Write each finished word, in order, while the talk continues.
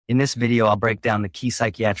In this video, I'll break down the key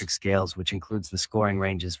psychiatric scales, which includes the scoring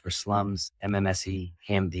ranges for SLUMs, MMSE,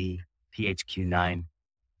 HAM-D, PHQ-9,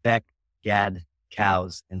 Beck, GAD,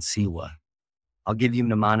 COWS, and CIWA. I'll give you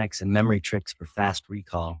mnemonics and memory tricks for fast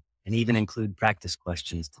recall, and even include practice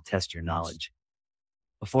questions to test your knowledge.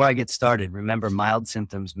 Before I get started, remember mild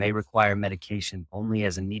symptoms may require medication only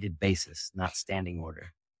as a needed basis, not standing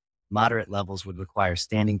order. Moderate levels would require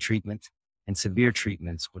standing treatment, and severe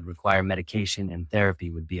treatments would require medication and therapy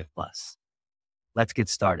would be a plus. Let's get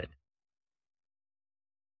started.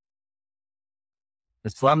 The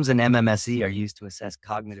SLUMs and MMSE are used to assess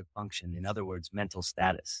cognitive function, in other words, mental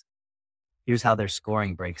status. Here's how their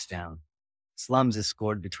scoring breaks down. SLUMs is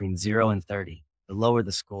scored between 0 and 30. The lower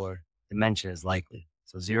the score, dementia is likely.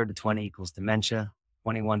 So 0 to 20 equals dementia,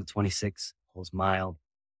 21 to 26 equals mild,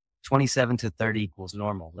 27 to 30 equals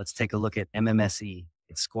normal. Let's take a look at MMSE.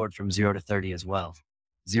 It's scored from 0 to 30 as well.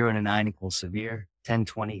 0 to 9 equals severe, 10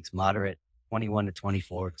 to 20 equals moderate, 21 to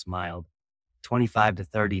 24 equals mild, 25 to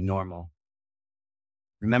 30 normal.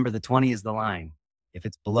 Remember, the 20 is the line. If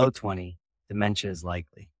it's below 20, dementia is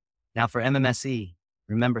likely. Now for MMSE,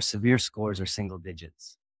 remember severe scores are single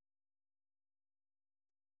digits.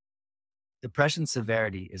 Depression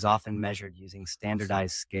severity is often measured using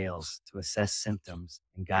standardized scales to assess symptoms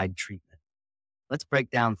and guide treatment. Let's break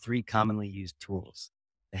down 3 commonly used tools: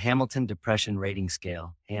 the Hamilton Depression Rating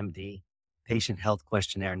Scale, HAM-D, Patient Health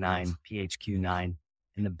Questionnaire 9, PHQ-9,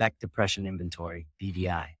 and the Beck Depression Inventory,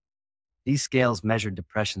 BDI. These scales measure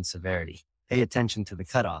depression severity. Pay attention to the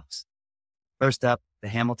cutoffs. First up, the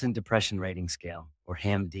Hamilton Depression Rating Scale, or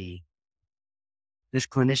HAM-D. This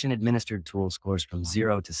clinician-administered tool scores from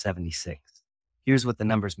 0 to 76. Here's what the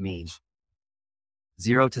numbers mean.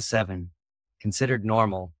 0 to 7, considered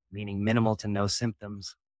normal, meaning minimal to no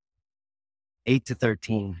symptoms. 8 to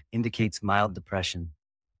 13 indicates mild depression.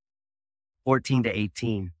 14 to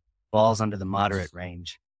 18 falls under the moderate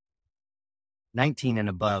range. 19 and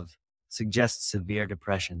above suggests severe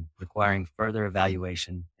depression, requiring further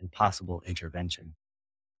evaluation and possible intervention.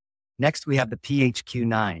 Next, we have the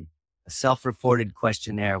PHQ-9, a self-reported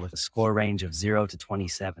questionnaire with a score range of 0 to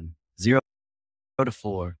 27, 0 to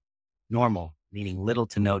 4, normal, meaning little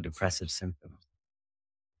to no depressive symptoms.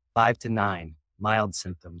 5 to 9, mild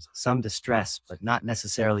symptoms, some distress, but not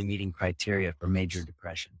necessarily meeting criteria for major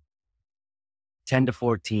depression. 10 to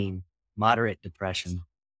 14, moderate depression.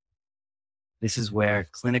 This is where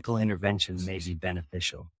clinical intervention may be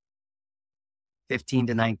beneficial. 15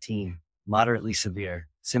 to 19, moderately severe.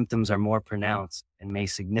 Symptoms are more pronounced and may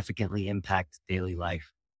significantly impact daily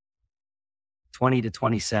life. 20 to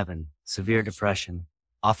 27, severe depression,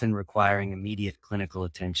 often requiring immediate clinical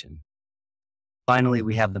attention. Finally,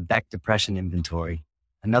 we have the Beck Depression Inventory,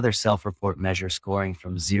 another self-report measure scoring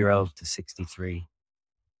from 0 to 63.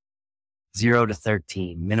 0 to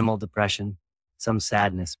 13, minimal depression, some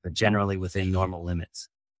sadness, but generally within normal limits.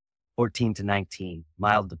 14 to 19,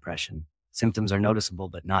 mild depression. Symptoms are noticeable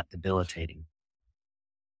but not debilitating.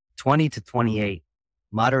 20 to 28,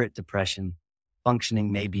 moderate depression.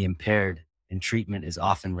 Functioning may be impaired and treatment is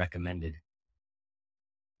often recommended.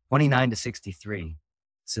 29 to 63,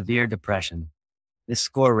 severe depression. This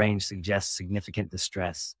score range suggests significant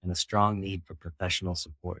distress and a strong need for professional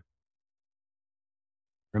support.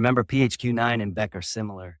 Remember, PHQ-9 and Beck are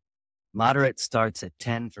similar. Moderate starts at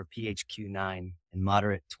 10 for PHQ-9 and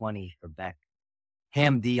moderate 20 for Beck.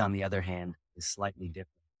 HAM-D, on the other hand, is slightly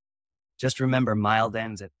different. Just remember, mild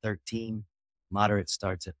ends at 13, moderate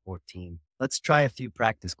starts at 14. Let's try a few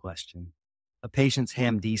practice questions. A patient's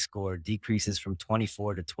HAM-D score decreases from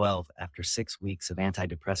 24 to 12 after 6 weeks of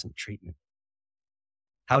antidepressant treatment.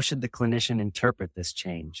 How should the clinician interpret this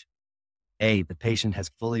change? A, the patient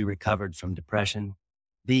has fully recovered from depression.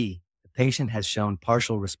 B, the patient has shown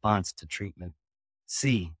partial response to treatment.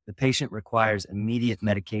 C, the patient requires immediate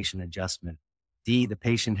medication adjustment. D, the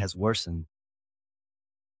patient has worsened.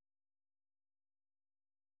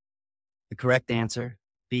 The correct answer,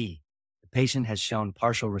 B, the patient has shown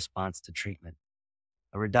partial response to treatment.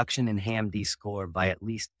 A reduction in HAM-D score by at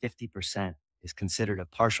least 50% is considered a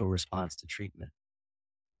partial response to treatment.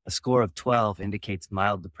 A score of 12 indicates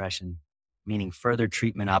mild depression, meaning further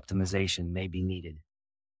treatment optimization may be needed.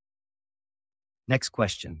 Next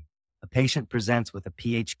question. A patient presents with a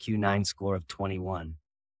PHQ-9 score of 21.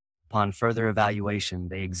 Upon further evaluation,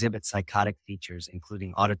 they exhibit psychotic features,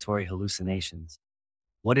 including auditory hallucinations.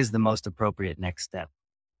 What is the most appropriate next step?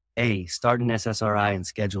 A, start an SSRI and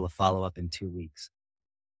schedule a follow-up in 2 weeks.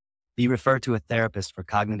 B, refer to a therapist for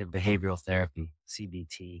cognitive behavioral therapy,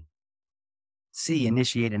 CBT. C,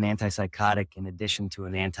 initiate an antipsychotic in addition to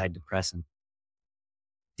an antidepressant.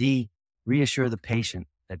 D, reassure the patient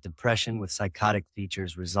that depression with psychotic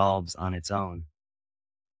features resolves on its own?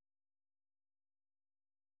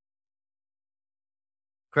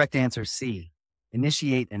 Correct answer C.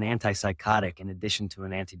 Initiate an antipsychotic in addition to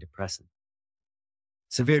an antidepressant.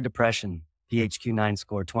 Severe depression, PHQ-9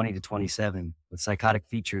 score 20 to 27, with psychotic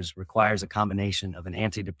features requires a combination of an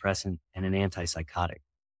antidepressant and an antipsychotic.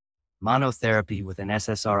 Monotherapy with an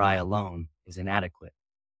SSRI alone is inadequate.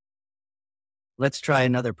 Let's try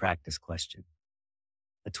another practice question.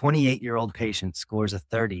 A 28-year-old patient scores a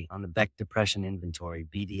 30 on the Beck Depression Inventory,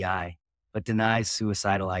 BDI, but denies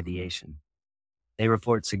suicidal ideation. They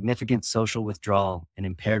report significant social withdrawal and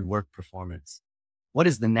impaired work performance. What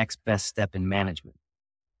is the next best step in management?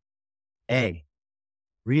 A.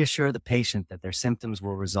 Reassure the patient that their symptoms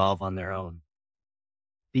will resolve on their own.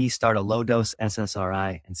 B. Start a low-dose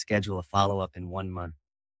SSRI and schedule a follow-up in 1 month.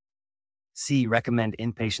 C. Recommend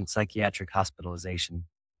inpatient psychiatric hospitalization.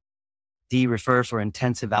 D. Refer for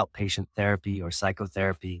intensive outpatient therapy or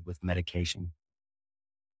psychotherapy with medication.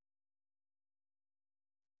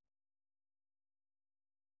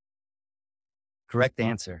 Correct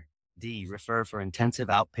answer. D. Refer for intensive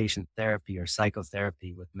outpatient therapy or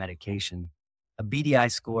psychotherapy with medication. A BDI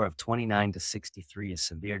score of 29 to 63 is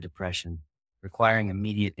severe depression, requiring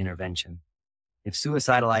immediate intervention. If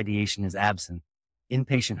suicidal ideation is absent,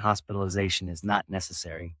 inpatient hospitalization is not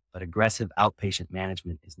necessary, but aggressive outpatient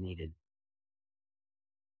management is needed.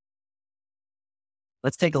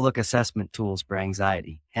 Let's take a look at assessment tools for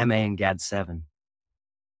anxiety, HAM-A and GAD-7.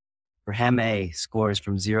 For HAM-A, scores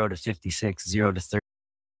from 0 to 56, 0 to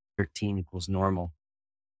 13 equals normal,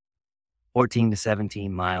 14 to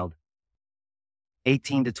 17 mild,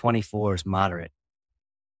 18 to 24 is moderate,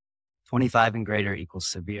 25 and greater equals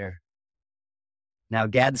severe. Now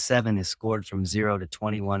GAD-7 is scored from 0 to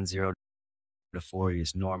 21, 0 to 4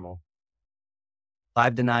 is normal,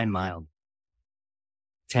 5 to 9 mild,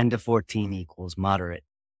 10 to 14 equals moderate,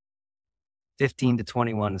 15 to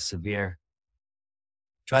 21 is severe.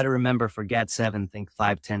 Try to remember for GAD-7, think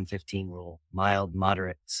 5, 10, 15 rule, mild,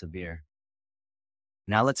 moderate, severe.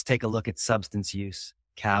 Now let's take a look at substance use,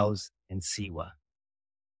 COWS, and CIWA.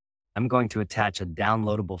 I'm going to attach a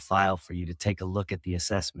downloadable file for you to take a look at the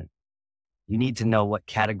assessment. You need to know what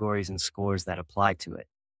categories and scores that apply to it.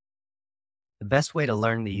 The best way to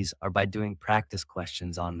learn these are by doing practice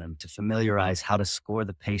questions on them to familiarize how to score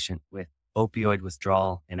the patient with opioid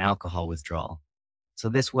withdrawal and alcohol withdrawal. So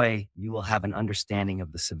this way, you will have an understanding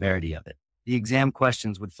of the severity of it. The exam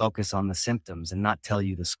questions would focus on the symptoms and not tell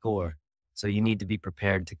you the score, so you need to be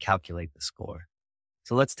prepared to calculate the score.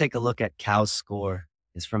 So let's take a look at COWS score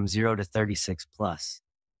is from 0 to 36 plus.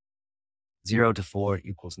 0 to 4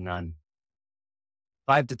 equals none.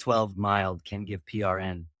 5 to 12 mild can give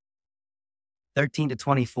PRN. 13 to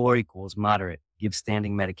 24 equals moderate, give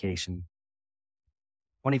standing medication.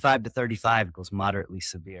 25 to 35 equals moderately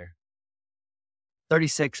severe.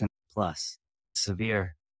 36 and plus,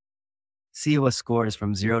 severe. CIWA score is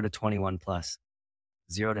from 0 to 21 plus.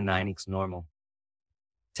 0 to 9 equals normal.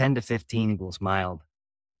 10 to 15 equals mild.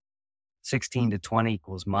 16 to 20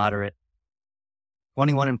 equals moderate.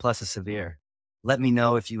 21 and plus is severe. Let me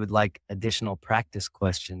know if you would like additional practice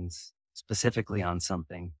questions specifically on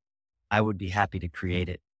something. I would be happy to create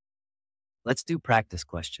it. Let's do practice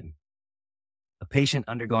question. A patient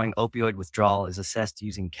undergoing opioid withdrawal is assessed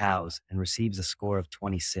using COWS and receives a score of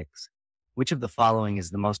 26. Which of the following is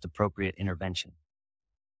the most appropriate intervention?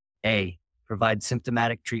 A. Provide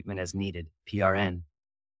symptomatic treatment as needed, PRN.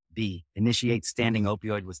 B. Initiate standing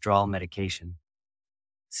opioid withdrawal medication.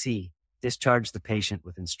 C. Discharge the patient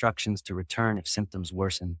with instructions to return if symptoms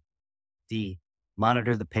worsen. D.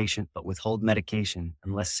 Monitor the patient but withhold medication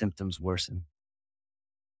unless symptoms worsen.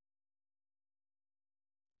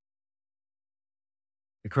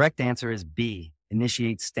 The correct answer is B.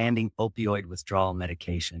 Initiate standing opioid withdrawal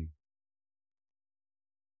medication.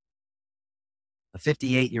 A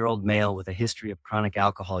 58-year-old male with a history of chronic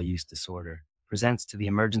alcohol use disorder presents to the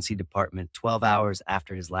emergency department 12 hours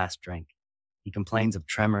after his last drink. He complains of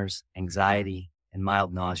tremors, anxiety, and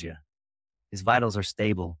mild nausea. His vitals are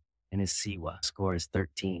stable, and his CIWA score is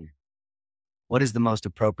 13. What is the most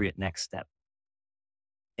appropriate next step?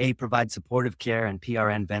 A. Provide supportive care and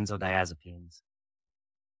PRN benzodiazepines.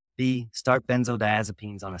 B. Start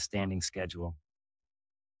benzodiazepines on a standing schedule.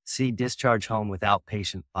 C. Discharge home without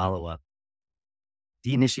patient follow-up.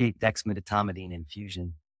 D. Initiate dexmedetomidine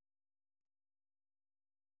infusion.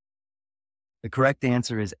 The correct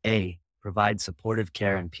answer is A. Provide supportive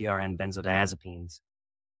care and PRN benzodiazepines.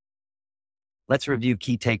 Let's review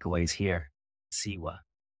key takeaways here. CIWA.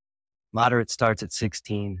 Moderate starts at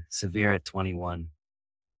 16, severe at 21.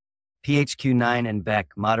 PHQ-9 and Beck,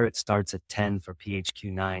 moderate starts at 10 for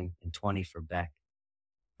PHQ-9 and 20 for Beck.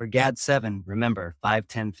 For GAD-7, remember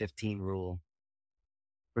 5-10-15 rule.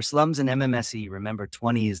 For SLUMs and MMSE, remember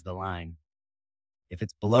 20 is the line. If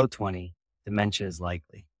it's below 20, dementia is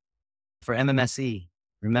likely. For MMSE,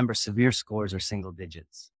 remember severe scores are single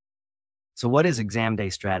digits. So what is exam day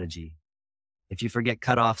strategy? If you forget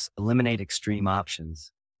cutoffs, eliminate extreme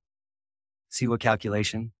options. CIWA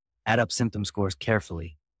calculation, add up symptom scores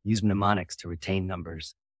carefully. Use Mnemonics to retain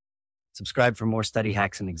numbers. Subscribe for more study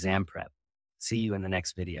hacks and exam prep. See you in the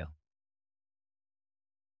next video.